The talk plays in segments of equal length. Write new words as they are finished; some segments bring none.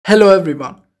Hello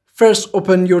everyone. First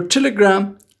open your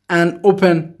Telegram and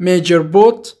open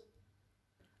MajorBot.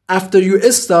 After you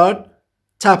start,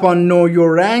 tap on Know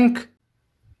Your Rank,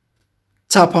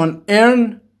 tap on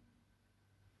Earn,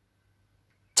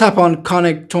 tap on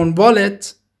Connect on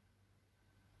Wallet,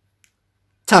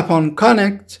 tap on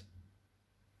Connect.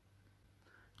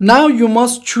 Now you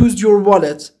must choose your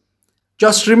wallet.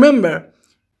 Just remember,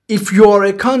 if you are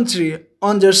a country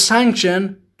under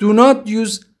sanction, do not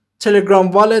use Telegram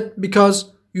wallet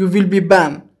because you will be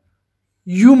banned.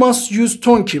 You must use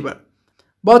Tonkeeper.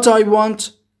 But I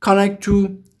want connect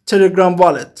to Telegram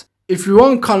wallet. If you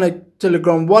want connect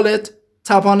Telegram wallet,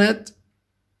 tap on it.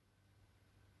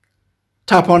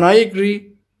 Tap on I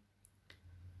agree.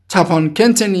 Tap on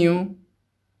continue.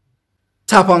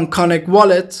 Tap on connect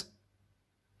wallet.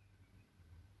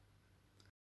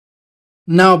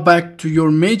 Now back to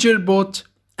your MajorBot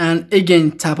and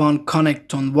again tap on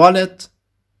connect on wallet.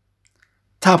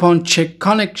 Tap on check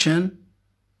connection.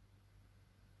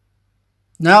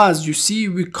 Now as you see,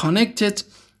 we connected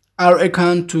our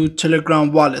account to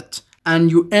Telegram wallet and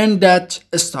you earn that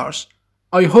stars.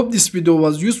 I hope this video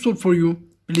was useful for you.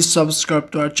 Please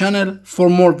subscribe to our channel for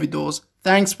more videos.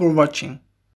 Thanks for watching.